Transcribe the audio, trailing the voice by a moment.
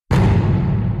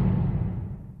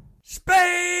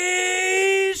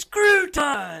Space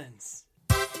Croutons!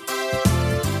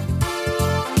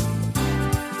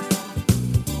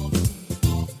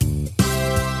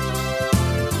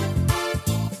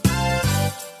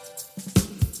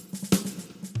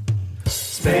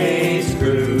 Space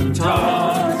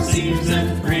Croutons,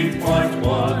 season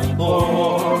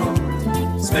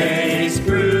 3.14. Space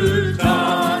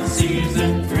Croutons,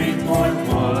 season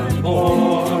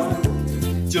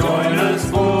 3.14. Join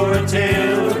us for a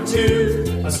tale or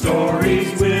two, our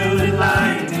stories will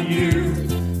enlighten you.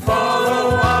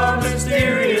 Follow our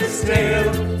mysterious tale,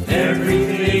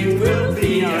 everything will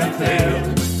be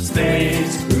unveiled.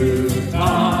 Space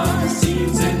Croutons,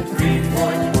 season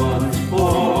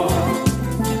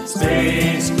 3.14.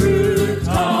 Space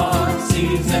Croutons,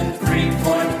 season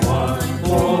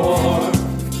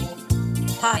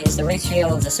 3.14. Pi is the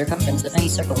ratio of the circumference of any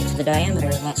circle to the diameter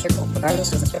of that circle.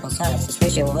 Regardless of the circle's size, this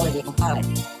ratio will always equal pi.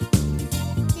 Did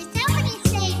somebody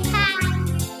say pi?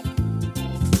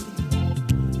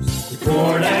 The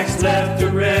Cordax left a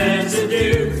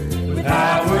residue with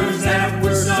powers that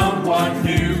were somewhat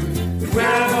new. We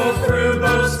traveled through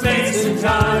both space and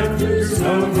time, through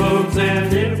snow globes,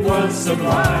 and it was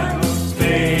sublime.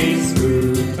 Space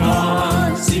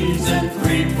Croutons, season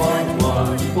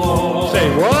 3.14. Say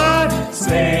what?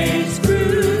 Space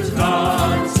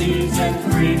Croutons, season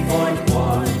 3.14.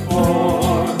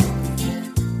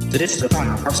 This is a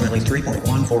time approximately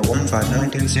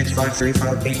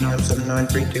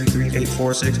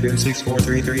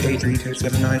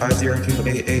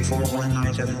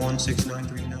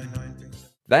 3.1415926535897933346338479502884197169399.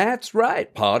 That's right,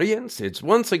 audience. It's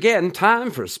once again time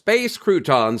for Space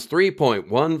Croutons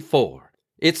 3.14.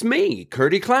 It's me,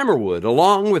 Curdy Clammerwood,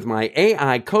 along with my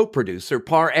AI co-producer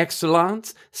par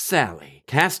excellence, Sally,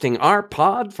 casting our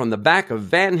pod from the back of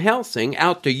Van Helsing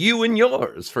out to you and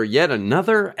yours for yet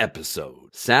another episode.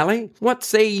 Sally, what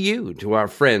say you to our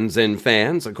friends and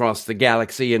fans across the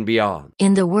galaxy and beyond?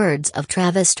 In the words of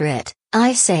Travis Tritt,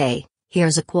 I say,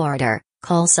 here's a quarter,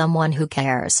 call someone who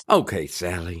cares. Okay,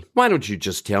 Sally, why don't you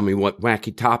just tell me what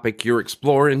wacky topic you're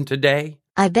exploring today?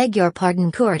 I beg your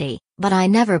pardon, Cordy, but I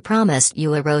never promised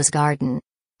you a rose garden.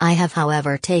 I have,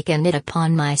 however, taken it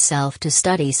upon myself to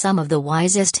study some of the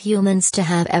wisest humans to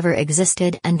have ever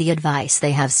existed and the advice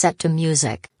they have set to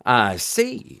music. I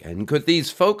see. And could these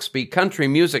folks be country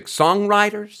music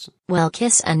songwriters? Well,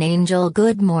 kiss an angel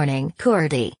good morning,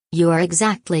 Cordy, you are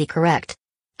exactly correct.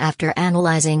 After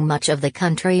analyzing much of the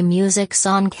country music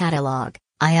song catalog,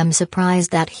 I am surprised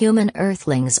that human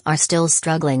earthlings are still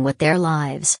struggling with their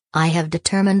lives. I have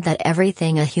determined that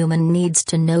everything a human needs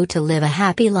to know to live a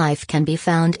happy life can be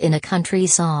found in a country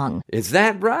song. Is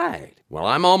that right? Well,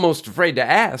 I'm almost afraid to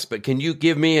ask, but can you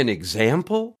give me an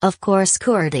example? Of course,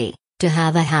 Cordy. To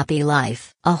have a happy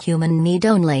life, a human need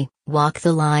only walk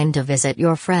the line to visit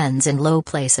your friends in low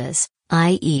places,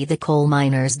 i.e. the coal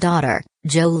miner's daughter,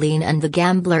 Jolene, and the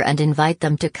gambler, and invite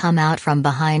them to come out from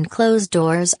behind closed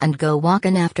doors and go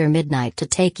walkin' after midnight to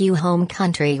take you home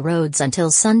country roads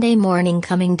until Sunday morning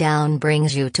coming down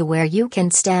brings you to where you can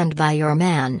stand by your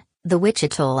man, the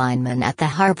Wichita lineman at the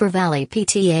Harbor Valley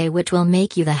PTA, which will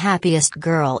make you the happiest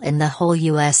girl in the whole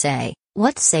USA.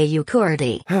 What say you,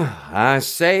 Cordy? I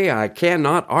say I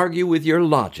cannot argue with your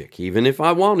logic, even if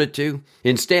I wanted to.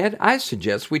 Instead, I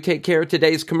suggest we take care of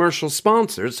today's commercial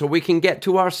sponsors so we can get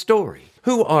to our story.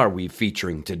 Who are we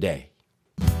featuring today?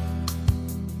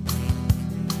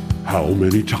 How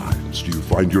many times do you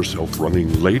find yourself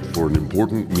running late for an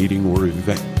important meeting or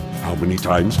event? How many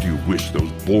times do you wish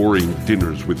those boring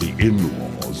dinners with the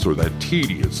in-laws or that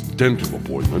tedious dental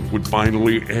appointment would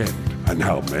finally end? And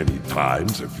how many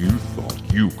times have you thought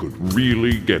you could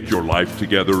really get your life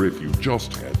together if you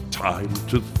just had time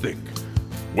to think?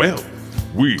 Well,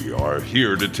 we are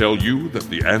here to tell you that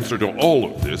the answer to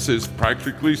all of this is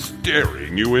practically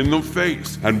staring you in the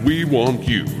face, and we want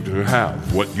you to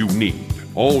have what you need.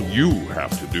 All you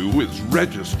have to do is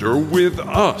register with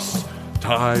us,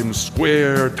 Times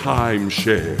Square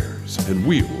Timeshares, and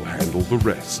we'll handle the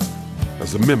rest.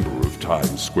 As a member of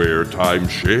Times Square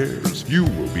Timeshares, you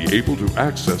will be able to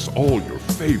access all your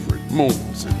favorite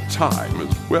moments in time,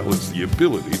 as well as the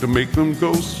ability to make them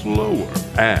go slower.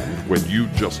 And when you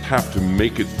just have to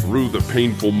make it through the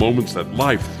painful moments that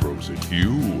life throws at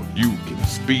you, you can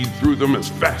speed through them as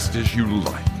fast as you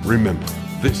like. Remember,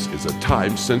 this is a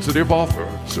time-sensitive offer,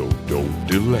 so don't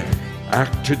delay.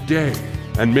 Act today,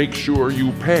 and make sure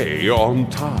you pay on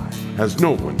time, as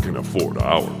no one can afford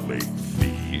our late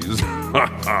fees.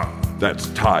 That's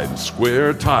Times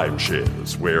Square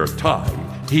Timeshares, where time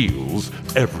heals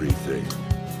everything.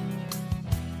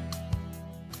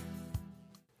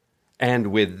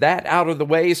 And with that out of the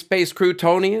way, Space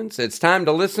Croutonians, it's time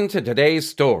to listen to today's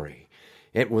story.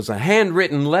 It was a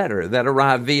handwritten letter that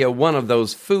arrived via one of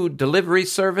those food delivery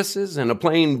services in a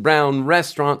plain brown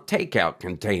restaurant takeout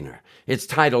container. It's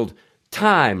titled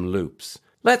Time Loops.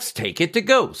 Let's take it to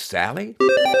go, Sally.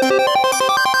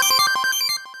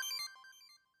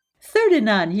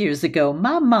 39 years ago,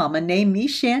 my mama named me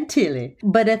Chantilly,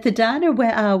 but at the diner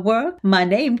where I work, my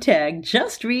name tag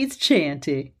just reads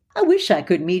Chanty. I wish I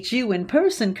could meet you in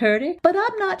person, Curdy, but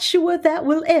I'm not sure that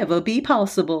will ever be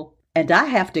possible. And I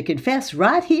have to confess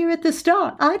right here at the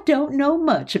start, I don't know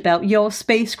much about your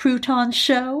Space Crouton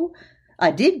show.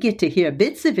 I did get to hear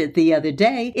bits of it the other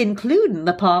day, including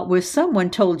the part where someone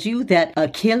told you that a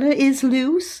killer is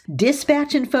loose,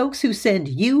 dispatching folks who send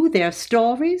you their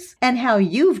stories, and how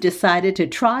you've decided to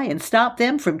try and stop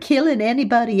them from killing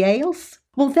anybody else.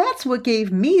 Well, that's what gave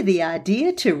me the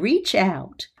idea to reach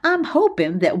out. I'm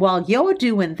hoping that while you're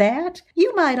doing that,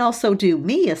 you might also do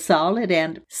me a solid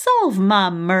and solve my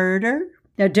murder.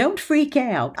 Now, don't freak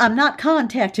out. I'm not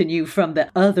contacting you from the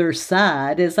other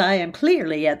side, as I am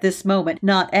clearly at this moment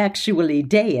not actually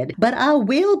dead, but I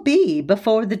will be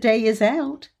before the day is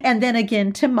out. And then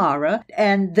again tomorrow,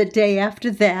 and the day after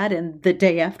that, and the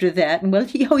day after that, and well,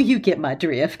 you get my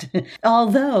drift.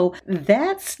 Although,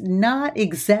 that's not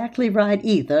exactly right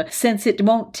either, since it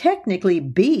won't technically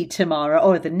be tomorrow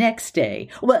or the next day.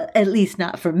 Well, at least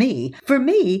not for me. For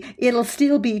me, it'll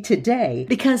still be today,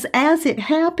 because as it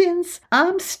happens,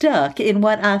 I'm stuck in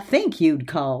what I think you'd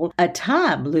call a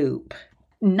time loop.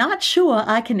 Not sure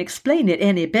I can explain it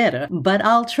any better, but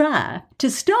I'll try. To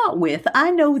start with,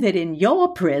 I know that in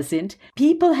your present,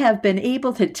 people have been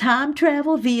able to time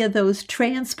travel via those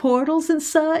transportals and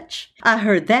such. I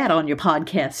heard that on your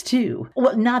podcast too.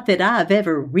 Well, not that I've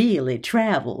ever really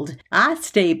traveled. I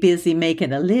stay busy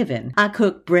making a living. I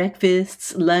cook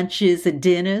breakfasts, lunches, and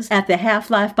dinners at the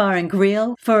Half-Life Bar and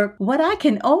Grill for what I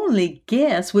can only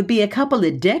guess would be a couple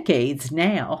of decades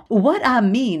now. What I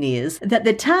mean is that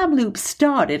the time loop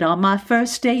started on my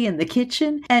first day in the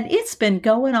kitchen, and it's been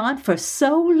going on for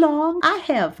so long, I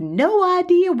have no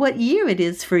idea what year it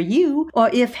is for you, or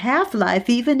if Half-Life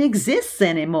even exists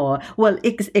anymore. Well,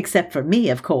 except for me,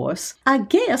 of course. I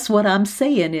guess what I'm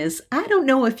saying is, I don't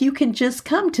know if you can just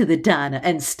come to the diner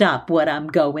and stop what I'm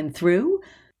going through.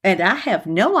 And I have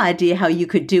no idea how you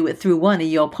could do it through one of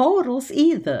your portals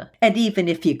either. And even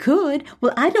if you could,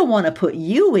 well, I don't want to put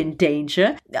you in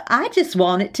danger. I just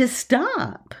want it to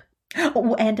stop.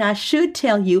 Oh, and I should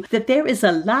tell you that there is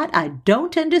a lot I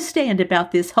don't understand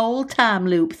about this whole time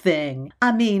loop thing.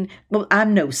 I mean, well,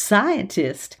 I'm no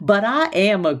scientist, but I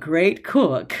am a great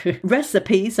cook.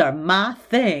 Recipes are my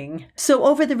thing. So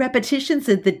over the repetitions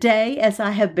of the day, as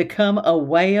I have become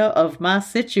aware of my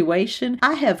situation,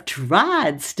 I have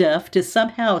tried stuff to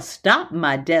somehow stop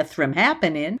my death from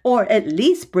happening, or at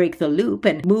least break the loop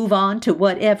and move on to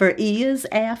whatever is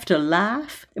after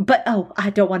life. But, I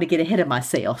don't want to get ahead of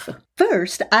myself.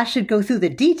 First, I should go through the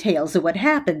details of what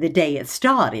happened the day it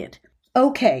started.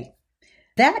 Okay,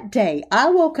 that day I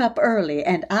woke up early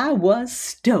and I was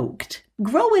stoked.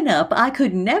 Growing up, I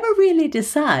could never really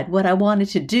decide what I wanted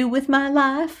to do with my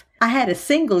life. I had a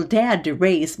single dad to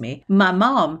raise me. My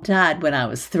mom died when I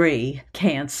was 3,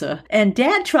 cancer, and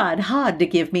Dad tried hard to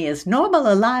give me as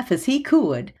normal a life as he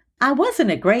could. I wasn't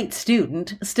a great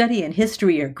student. Studying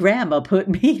history or grammar put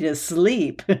me to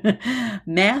sleep.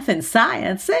 Math and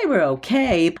science, they were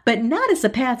okay, but not as a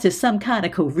path to some kind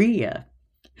of career.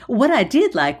 What I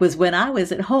did like was when I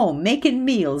was at home making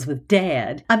meals with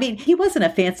Dad. I mean, he wasn't a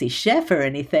fancy chef or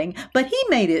anything, but he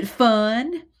made it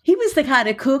fun. He was the kind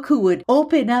of cook who would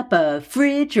open up a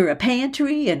fridge or a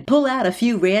pantry and pull out a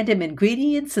few random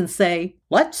ingredients and say,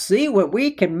 "Let's see what we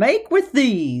can make with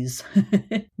these."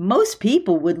 Most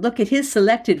people would look at his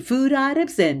selected food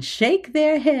items and shake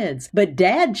their heads, but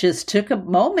Dad just took a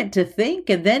moment to think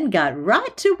and then got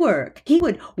right to work. He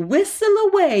would whistle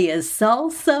away as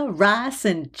salsa, rice,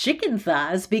 and chicken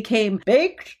thighs became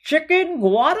baked chicken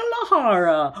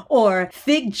Guadalajara, or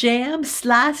fig jam,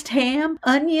 sliced ham,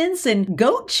 onions, and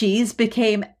goat cheese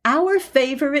became our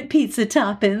favorite pizza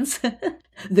toppings.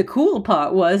 The cool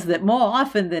part was that more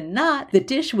often than not, the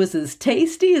dish was as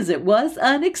tasty as it was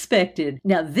unexpected.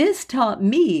 Now this taught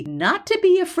me not to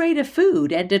be afraid of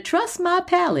food and to trust my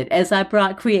palate as I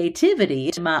brought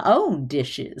creativity to my own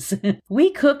dishes.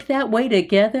 We cooked that way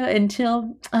together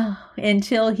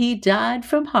until he died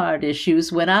from heart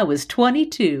issues when I was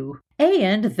 22.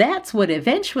 And that's what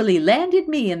eventually landed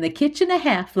me in the kitchen of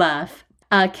Half-Life.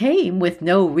 I came with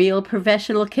no real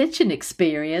professional kitchen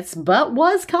experience, but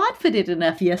was confident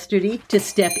enough yesterday to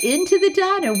step into the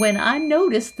diner when I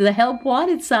noticed the help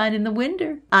wanted sign in the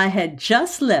window. I had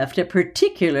just left a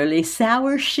particularly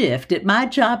sour shift at my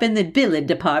job in the billing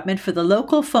department for the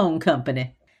local phone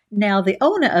company. Now, the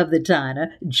owner of the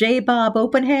diner, J. Bob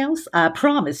Open House, I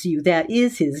promise you that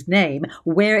is his name.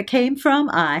 Where it came from,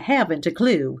 I haven't a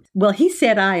clue. Well, he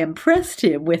said I impressed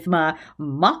him with my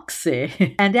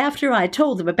moxie. And after I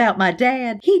told him about my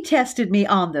dad, he tested me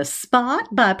on the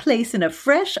spot by placing a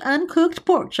fresh, uncooked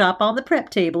pork chop on the prep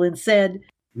table and said,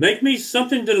 "Make me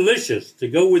something delicious to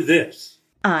go with this."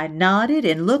 I nodded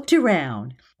and looked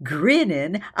around.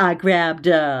 Grinning, I grabbed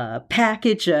a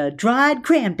package of dried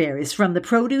cranberries from the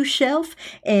produce shelf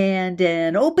and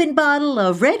an open bottle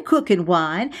of red cooking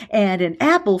wine and an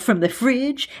apple from the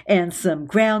fridge and some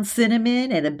ground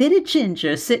cinnamon and a bit of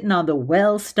ginger sitting on the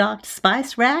well-stocked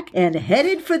spice rack and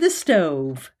headed for the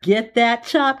stove. "Get that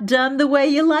chop done the way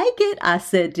you like it," I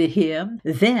said to him.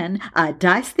 Then I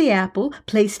diced the apple,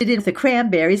 placed it in the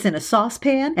cranberries in a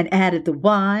saucepan and added the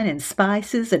wine and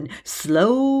spices and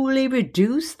slowly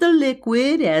reduced the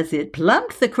liquid as it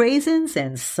plumped the craisins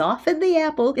and softened the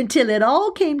apple until it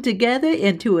all came together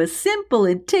into a simple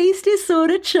and tasty sort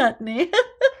of chutney.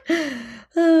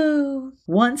 Oh.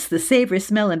 Once the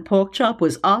savory-smelling pork chop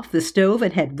was off the stove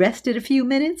and had rested a few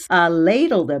minutes, I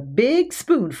ladled a big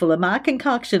spoonful of my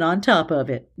concoction on top of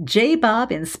it. J.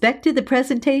 Bob inspected the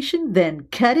presentation, then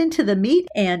cut into the meat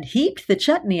and heaped the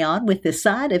chutney on with the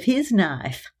side of his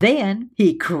knife. Then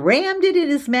he crammed it in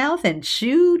his mouth and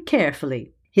chewed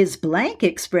carefully. His blank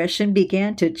expression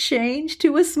began to change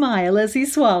to a smile as he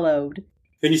swallowed.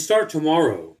 "Can you start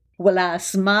tomorrow?" Well, I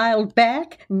smiled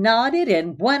back, nodded,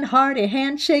 and one hearty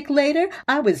handshake later,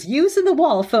 I was using the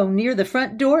wall phone near the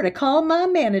front door to call my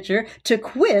manager to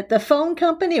quit the phone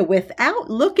company without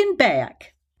looking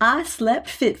back. I slept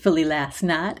fitfully last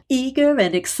night, eager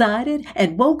and excited,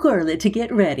 and woke early to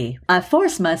get ready. I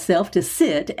forced myself to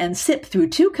sit and sip through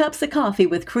 2 cups of coffee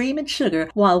with cream and sugar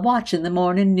while watching the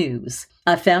morning news.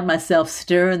 I found myself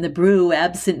stirring the brew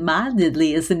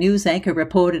absent-mindedly as the news anchor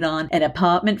reported on an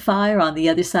apartment fire on the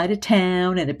other side of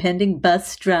town and a pending bus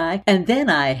strike, and then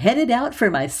I headed out for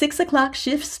my 6 o'clock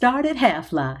shift start at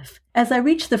Half-Life. As I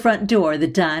reached the front door of the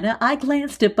diner, I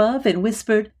glanced above and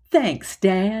whispered, "Thanks,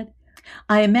 Dad."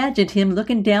 I imagined him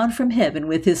looking down from heaven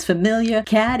with his familiar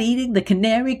cat-eating the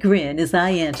canary grin as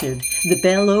I entered, the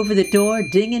bell over the door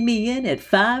dinging me in at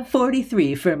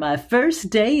 5:43 for my first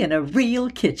day in a real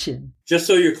kitchen. Just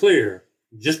so you're clear,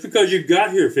 just because you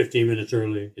got here 15 minutes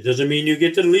early, it doesn't mean you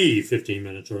get to leave 15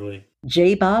 minutes early.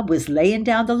 J. Bob was laying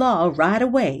down the law right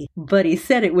away, but he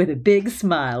said it with a big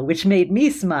smile, which made me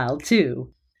smile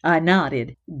too. I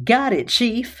nodded. "Got it,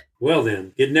 Chief." "Well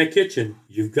then, get in that kitchen.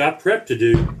 You've got prep to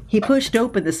do." He pushed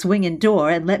open the swinging door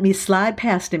and let me slide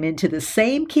past him into the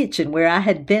same kitchen where I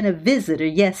had been a visitor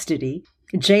yesterday.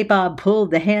 J. Bob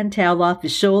pulled the hand towel off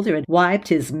his shoulder and wiped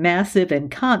his massive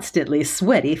and constantly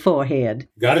sweaty forehead.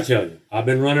 "Gotta tell you, I've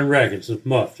been running ragged since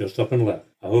Muff just up and left.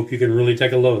 I hope you can really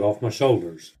take a load off my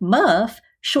shoulders." Muff,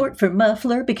 short for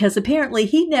muffler because apparently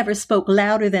he never spoke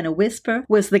louder than a whisper,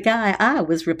 was the guy I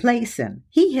was replacing.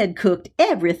 He had cooked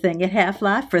everything at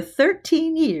Half-Life for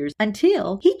 13 years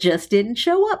until he just didn't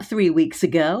show up 3 weeks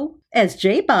ago. As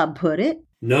J. Bob put it,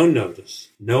 "No notice.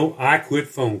 No I quit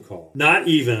phone call. Not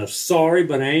even a sorry,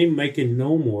 but I ain't making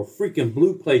no more freaking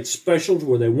blue plate specials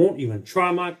where they won't even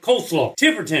try my coleslaw.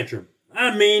 Temper tantrum.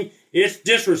 I mean, it's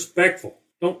disrespectful.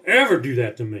 Don't ever do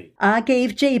that to me." I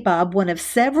gave J. Bob one of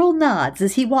several nods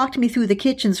as he walked me through the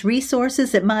kitchen's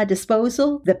resources at my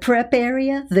disposal: the prep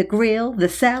area, the grill, the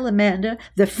salamander,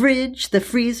 the fridge, the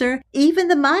freezer. Even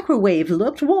the microwave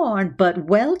looked worn but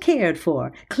well cared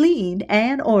for, clean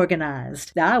and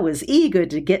organized. I was eager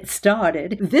to get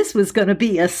started. This was going to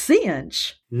be a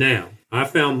cinch. Now, I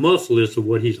found Muff's list of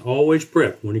what he's always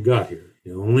prepped when he got here.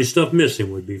 The only stuff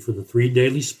missing would be for the 3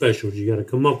 daily specials you got to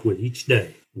come up with each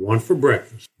day. 1 for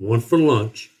breakfast, 1 for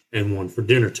lunch, and 1 for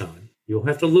dinner time. You'll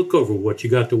have to look over what you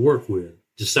got to work with.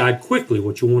 Decide quickly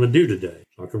what you want to do today,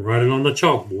 so I can write it on the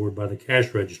chalkboard by the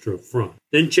cash register up front.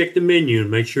 Then check the menu and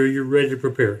make sure you're ready to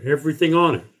prepare everything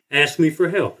on it. Ask me for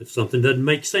help if something doesn't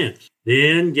make sense.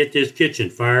 Then get this kitchen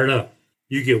fired up.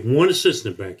 You get 1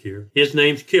 assistant back here. His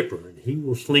name's Kipper, and he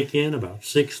will slink in about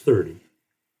 6:30.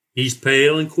 He's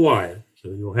pale and quiet, so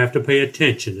you'll have to pay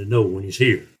attention to know when he's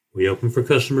here. We open for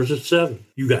customers at 7.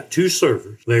 You got 2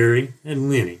 servers, Larry and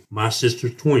Lenny, my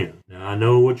sister's twin. Now, I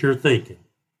know what you're thinking.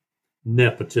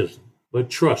 Nepotism. But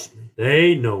trust me,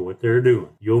 they know what they're doing.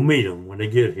 You'll meet them when they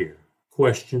get here.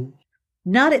 Questions?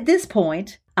 Not at this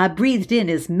point. I breathed in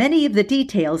as many of the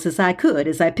details as I could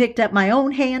as I picked up my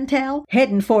own hand towel,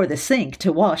 heading for the sink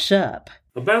to wash up.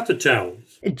 About the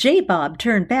towels. J-Bob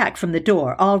turned back from the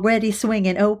door, already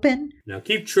swinging open. Now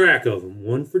keep track of them.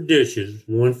 One for dishes,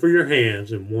 one for your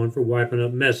hands, and one for wiping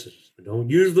up messes. But don't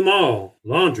use them all.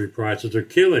 Laundry prices are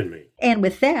killing me. And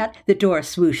with that, the door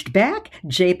swooshed back,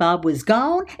 J-Bob was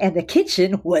gone, and the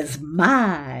kitchen was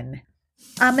mine.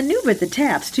 I maneuvered the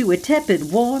taps to a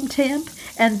tepid warm temp,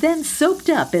 and then soaked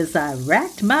up as I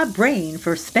racked my brain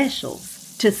for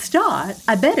specials. To start,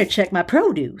 I better check my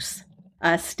produce.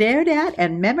 I stared at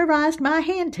and memorized my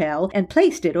hand towel and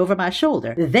placed it over my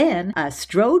shoulder. Then I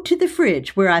strode to the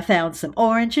fridge where I found some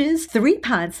oranges, 3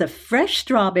 pints of fresh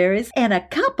strawberries, and a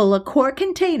couple of quart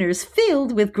containers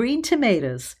filled with green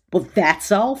tomatoes. Well,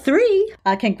 that's all 3.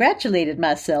 I congratulated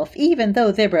myself, even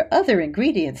though there were other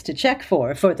ingredients to check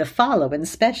for the following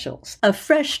specials. A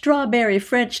fresh strawberry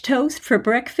French toast for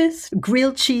breakfast,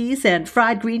 grilled cheese and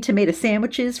fried green tomato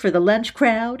sandwiches for the lunch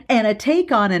crowd, and a take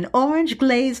on an orange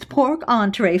glazed pork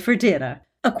entree for dinner.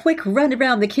 A quick run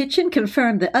around the kitchen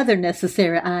confirmed the other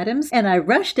necessary items, and I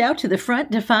rushed out to the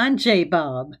front to find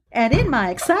J-Bob. And in my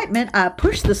excitement, I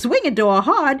pushed the swinging door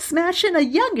hard, smashing a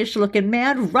youngish-looking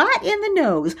man right in the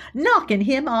nose, knocking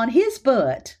him on his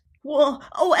butt. Well,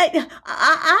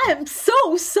 I am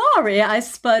so sorry, I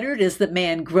sputtered as the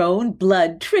man groaned,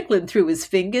 blood trickling through his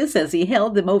fingers as he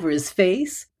held them over his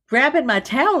face. Grabbing my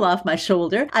towel off my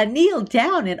shoulder, I kneeled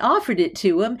down and offered it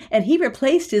to him, and he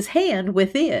replaced his hand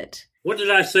with it. What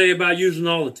did I say about using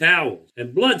all the towels?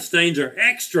 And bloodstains are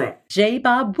extra.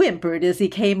 J-Bob whimpered as he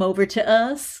came over to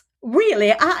us.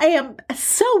 Really, I am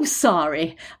so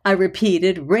sorry, I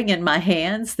repeated, wringing my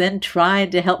hands, then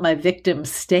trying to help my victim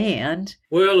stand.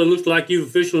 Well, it looks like you've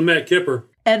officially met Kipper.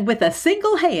 And with a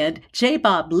single hand,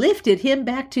 J-Bob lifted him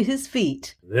back to his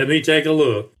feet. Let me take a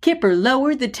look. Kipper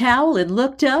lowered the towel and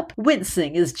looked up,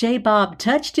 wincing as J-Bob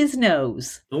touched his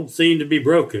nose. Don't seem to be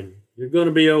broken. You're going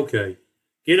to be okay.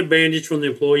 Get a bandage from the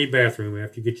employee bathroom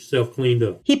after you get yourself cleaned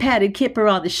up. He patted Kipper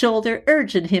on the shoulder,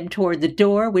 urging him toward the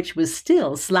door, which was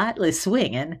still slightly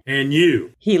swinging. And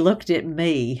you. He looked at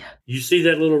me. You see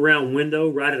that little round window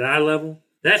right at eye level?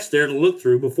 That's there to look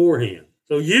through beforehand.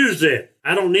 So use it.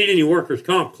 I don't need any workers'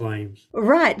 comp claims.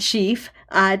 Right, Chief.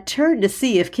 I turned to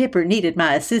see if Kipper needed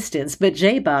my assistance, but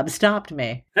J-Bob stopped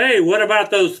me. Hey, what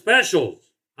about those specials?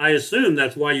 I assume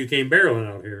that's why you came barreling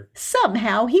out here.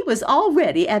 Somehow he was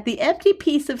already at the empty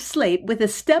piece of slate with a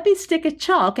stubby stick of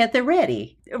chalk at the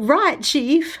ready. Right,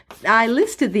 Chief. I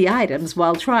listed the items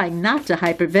while trying not to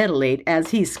hyperventilate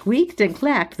as he squeaked and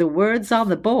clacked the words on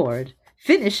the board.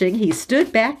 Finishing, he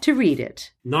stood back to read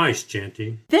it. Nice,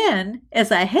 Chanty. Then,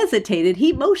 as I hesitated,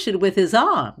 he motioned with his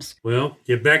arms. Well,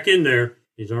 get back in there.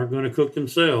 These aren't going to cook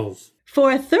themselves. For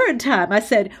a third time, I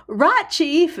said, "Right,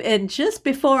 Chief," and just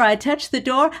before I touched the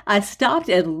door, I stopped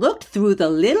and looked through the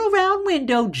little round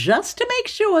window just to make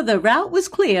sure the route was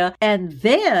clear, and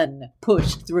then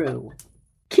pushed through.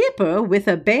 Kipper, with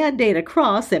a Band-Aid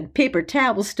across and paper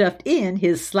towel stuffed in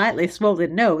his slightly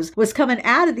swollen nose, was coming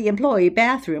out of the employee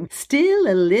bathroom, still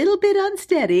a little bit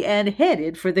unsteady, and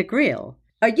headed for the grill.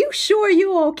 "Are you sure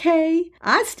you're okay?"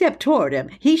 I stepped toward him.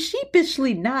 He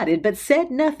sheepishly nodded but said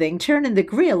nothing, turning the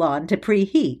grill on to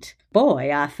preheat.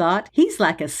 Boy, I thought, he's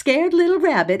like a scared little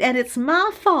rabbit, and it's my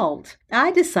fault.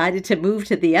 I decided to move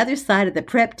to the other side of the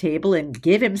prep table and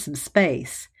give him some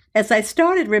space. As I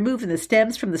started removing the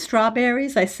stems from the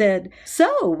strawberries, I said,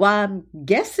 "So, I'm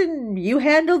guessing you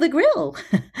handle the grill."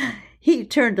 He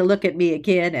turned to look at me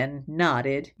again and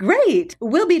nodded. "Great!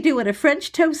 We'll be doing a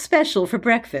French toast special for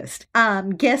breakfast.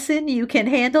 I'm guessing you can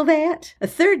handle that?" A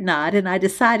third nod, and I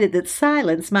decided that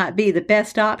silence might be the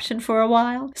best option for a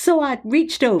while. So I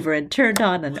reached over and turned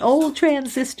on an old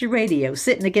transistor radio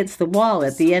sitting against the wall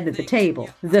at the end of the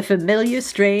table. The familiar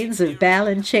strains of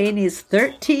Ballin Cheney's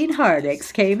 13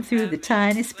 Heartaches came through the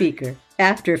tiny speaker.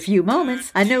 After a few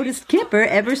moments, I noticed Kipper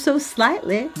ever so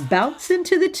slightly bouncing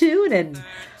to the tune, and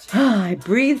I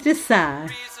breathed a sigh.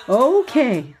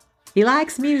 Okay, he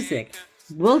likes music.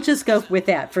 We'll just go with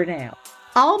that for now.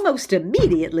 Almost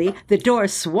immediately, the door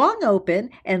swung open,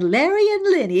 and Larry and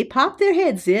Lenny popped their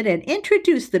heads in and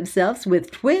introduced themselves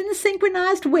with twin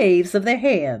synchronized waves of their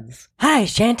hands. "Hi,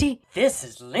 Shanty. This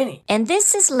is Lenny. And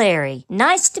this is Larry.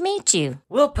 Nice to meet you.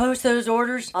 We'll post those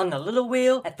orders on the little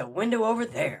wheel at the window over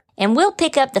there. And we'll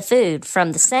pick up the food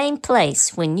from the same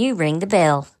place when you ring the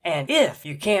bell. And if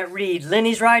you can't read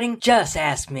Lenny's writing, just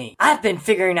ask me. I've been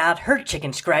figuring out her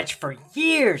chicken scratch for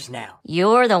years now."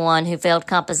 You're the one who failed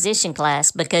composition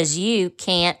class because you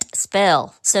can't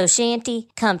spell. So, Shanty,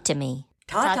 come to me.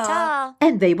 Ta-ta.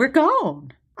 And they were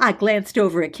gone. I glanced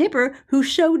over at Kipper, who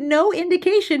showed no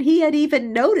indication he had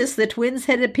even noticed the twins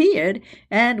had appeared,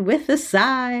 and with a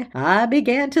sigh, I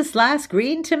began to slice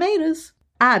green tomatoes.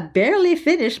 I barely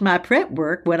finished my prep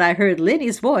work when I heard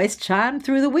Lenny's voice chime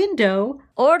through the window.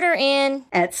 Order in.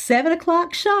 At 7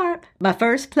 o'clock sharp. My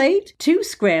first plate, 2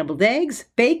 scrambled eggs,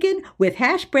 bacon with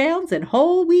hash browns and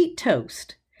whole wheat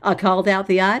toast. I called out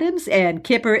the items, and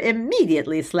Kipper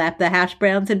immediately slapped the hash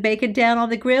browns and bacon down on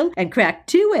the grill and cracked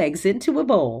 2 eggs into a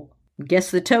bowl. Guess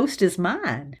the toast is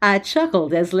mine. I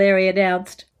chuckled as Larry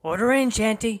announced, Order in,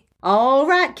 Shanty. All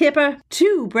right, Kipper.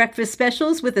 2 breakfast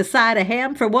specials with a side of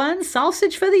ham for one,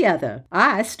 sausage for the other.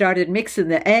 I started mixing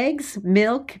the eggs,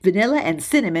 milk, vanilla, and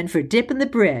cinnamon for dipping the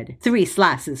bread, 3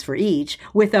 slices for each,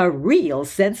 with a real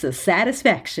sense of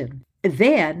satisfaction.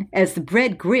 Then, as the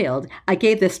bread grilled, I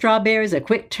gave the strawberries a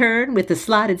quick turn with the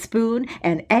slotted spoon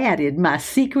and added my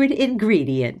secret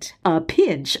ingredient, a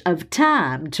pinch of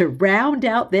thyme to round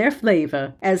out their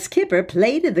flavor. As Kipper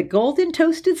plated the golden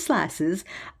toasted slices,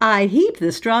 I heaped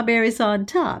the strawberries on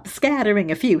top, scattering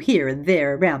a few here and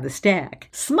there around the stack.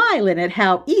 Smiling at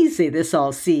how easy this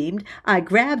all seemed, I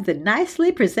grabbed the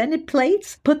nicely presented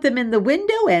plates, put them in the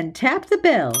window, and tapped the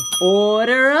bell.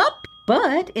 Order up!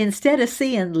 But instead of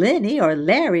seeing Lenny or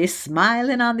Larry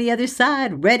smiling on the other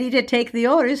side, ready to take the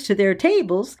orders to their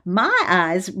tables, my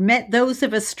eyes met those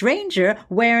of a stranger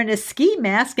wearing a ski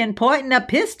mask and pointing a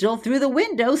pistol through the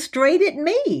window straight at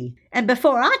me. And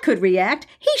before I could react,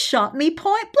 he shot me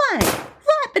point blank,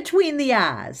 right between the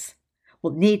eyes.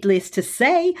 Well, needless to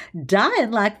say,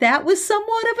 dying like that was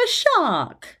somewhat of a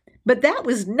shock. But that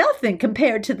was nothing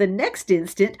compared to the next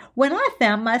instant when I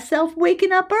found myself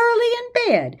waking up early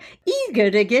in bed, eager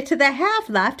to get to the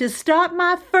half-life to start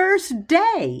my first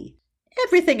day.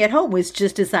 Everything at home was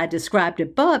just as I described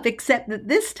above, except that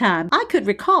this time I could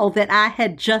recall that I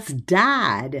had just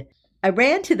died. I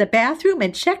ran to the bathroom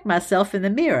and checked myself in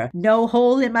the mirror. No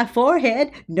hole in my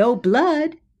forehead, no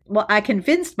blood. Well, I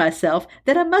convinced myself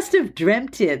that I must have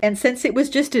dreamt it, and since it was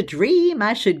just a dream,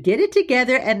 I should get it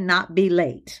together and not be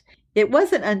late. It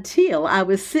wasn't until I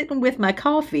was sitting with my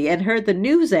coffee and heard the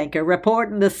news anchor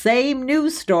reporting the same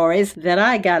news stories that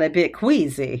I got a bit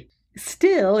queasy.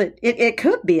 Still, it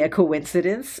could be a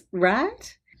coincidence,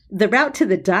 right? The route to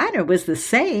the diner was the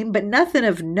same, but nothing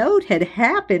of note had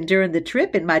happened during the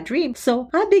trip in my dream, so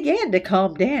I began to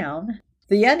calm down.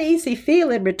 The uneasy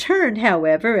feeling returned,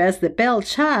 however, as the bell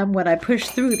chimed when I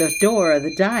pushed through the door of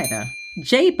the diner.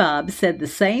 J-Bob said the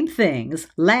same things,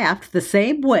 laughed the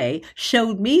same way,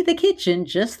 showed me the kitchen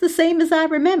just the same as I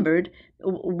remembered.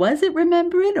 Was it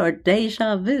remembering or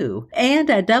deja vu? And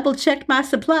I double-checked my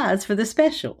supplies for the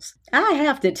specials. I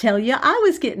have to tell you, I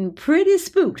was getting pretty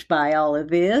spooked by all of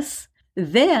this.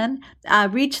 Then I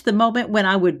reached the moment when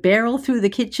I would barrel through the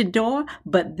kitchen door,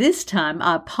 but this time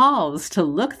I paused to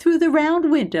look through the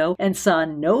round window and saw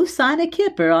no sign of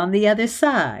Kipper on the other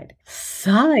side.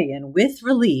 Sighing with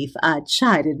relief, I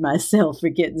chided myself for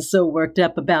getting so worked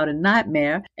up about a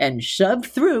nightmare and shoved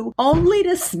through, only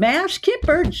to smash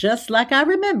Kipper just like I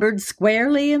remembered,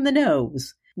 squarely in the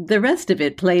nose. The rest of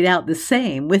it played out the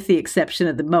same, with the exception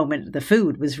of the moment the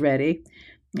food was ready.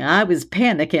 I was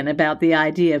panicking about the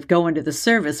idea of going to the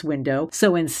service window,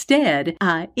 so instead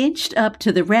I inched up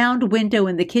to the round window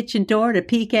in the kitchen door to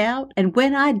peek out, and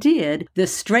when I did, the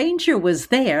stranger was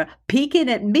there, peeking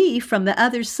at me from the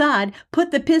other side,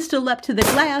 put the pistol up to the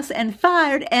glass and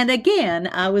fired, and again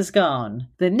I was gone.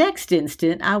 The next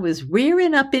instant I was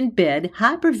rearing up in bed,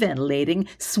 hyperventilating,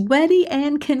 sweaty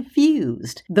and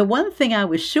confused. The one thing I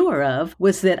was sure of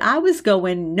was that I was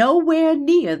going nowhere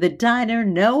near the diner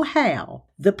nohow.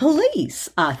 The police,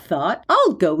 I thought.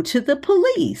 I'll go to the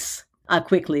police. I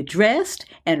quickly dressed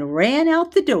and ran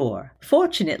out the door.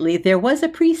 Fortunately, there was a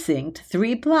precinct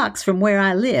 3 blocks from where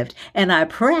I lived, and I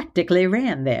practically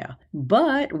ran there.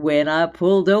 But when I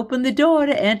pulled open the door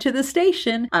to enter the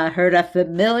station, I heard a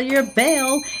familiar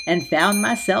bell and found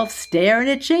myself staring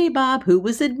at J-Bob, who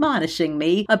was admonishing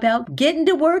me about getting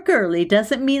to work early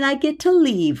doesn't mean I get to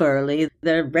leave early.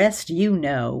 The rest you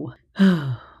know.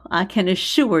 I can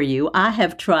assure you I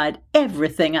have tried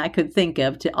everything I could think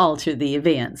of to alter the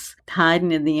events.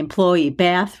 Hiding in the employee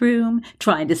bathroom,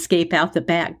 trying to escape out the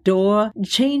back door,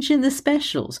 changing the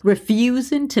specials,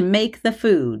 refusing to make the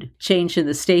food, changing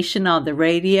the station on the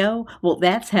radio. Well,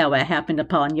 that's how I happened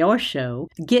upon your show.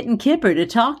 Getting Kipper to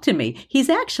talk to me. He's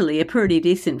actually a pretty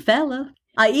decent fella.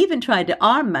 I even tried to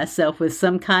arm myself with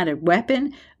some kind of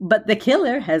weapon, but the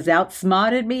killer has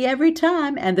outsmarted me every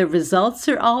time, and the results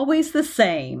are always the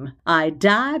same. I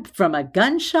died from a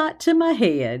gunshot to my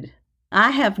head.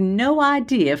 I have no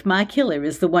idea if my killer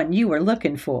is the one you were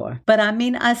looking for. But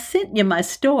I sent you my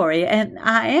story, and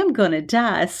I am gonna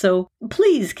die, so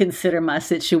please consider my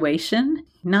situation.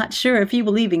 Not sure if you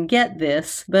will even get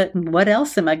this, but what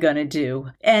else am I gonna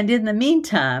do? And in the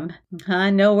meantime, I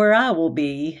know where I will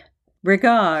be.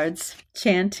 Regards,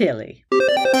 Chantilly.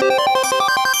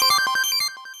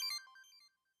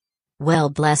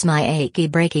 Well, bless my achy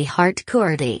breaky heart,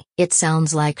 Cordy. It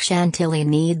sounds like Chantilly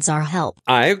needs our help.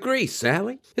 I agree,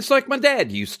 Sally. It's like my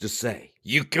dad used to say.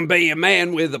 You can be a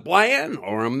man with a plan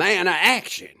or a man of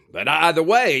action. But either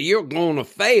way, you're going to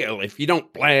fail if you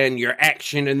don't plan your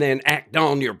action and then act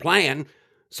on your plan.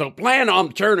 So plan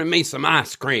on turning me some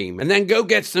ice cream and then go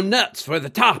get some nuts for the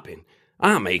topping.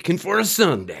 I'm aching for a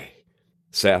sundae.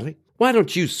 Sally, why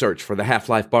don't you search for the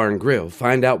Half-Life Bar and Grill,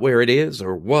 find out where it is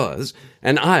or was,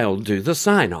 and I'll do the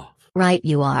sign-off. Right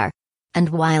you are. And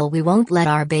while we won't let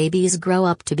our babies grow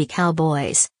up to be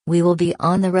cowboys, we will be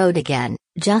on the road again.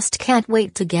 Just can't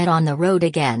wait to get on the road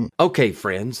again. Okay,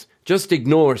 friends, just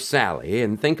ignore Sally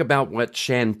and think about what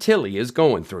Chantilly is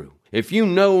going through. If you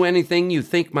know anything you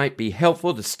think might be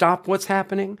helpful to stop what's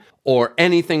happening, or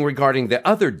anything regarding the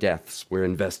other deaths we're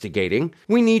investigating,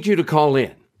 we need you to call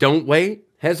in. Don't wait,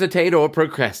 hesitate, or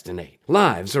procrastinate.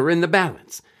 Lives are in the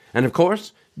balance. And of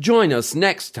course, join us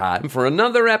next time for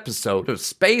another episode of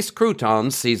Space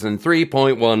Croutons Season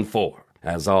 3.14.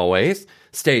 As always,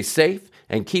 stay safe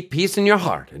and keep peace in your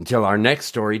heart until our next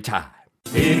story time.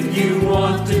 If you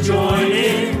want to join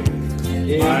in,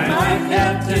 you might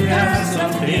have to have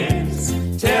some hints.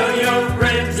 Tell your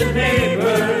friends and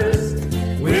neighbors,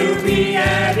 we'll be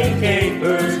adding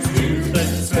capers to the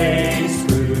Space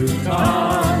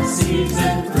Croutons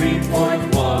Season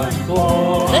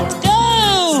 3.14. Let's go!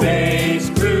 Space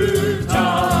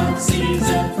Croutons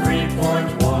Season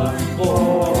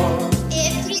 3.14.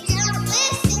 If you don't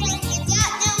listen, you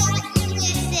don't know what you're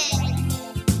missing.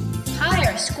 Pie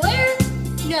or square?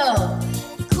 No.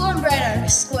 Cornbread or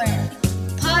square?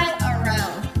 Pie or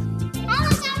round? How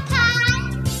is a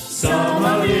pie? Some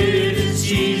of it is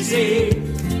cheesy,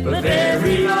 but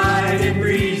very light and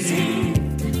breezy.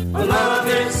 I love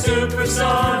it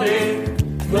supersonic,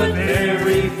 but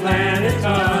very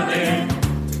planetonic.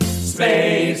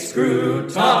 Space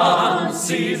Croutons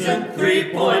Season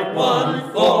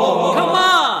 3.14. Come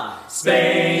on!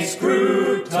 Space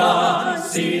Croutons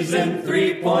Season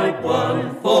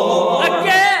 3.14.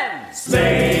 Again!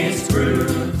 Space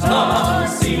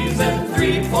Croutons Season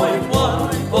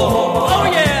 3.14.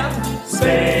 Oh yeah!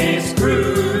 Space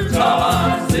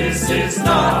Croutons, this is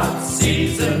not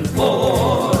Season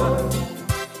 4.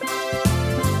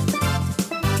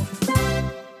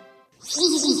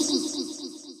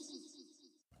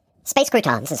 Space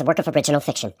Croutons is a work of original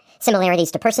fiction.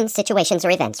 Similarities to persons, situations, or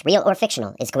events, real or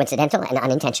fictional, is coincidental and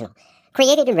unintentional.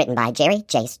 Created and written by Jerry,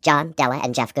 Jace, John, Della,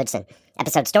 and Jeff Goodson.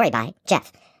 Episode story by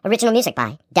Jeff. Original music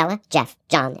by Della, Jeff,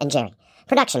 John, and Jerry.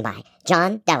 Production by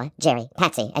John, Della, Jerry,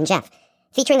 Patsy, and Jeff.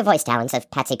 Featuring the voice talents of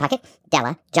Patsy Puckett,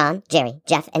 Della, John, Jerry,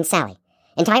 Jeff, and Sally.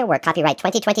 Entire work copyright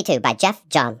 2022 by Jeff,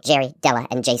 John, Jerry, Della,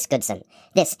 and Jace Goodson.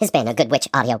 This has been a Good Witch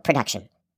audio production.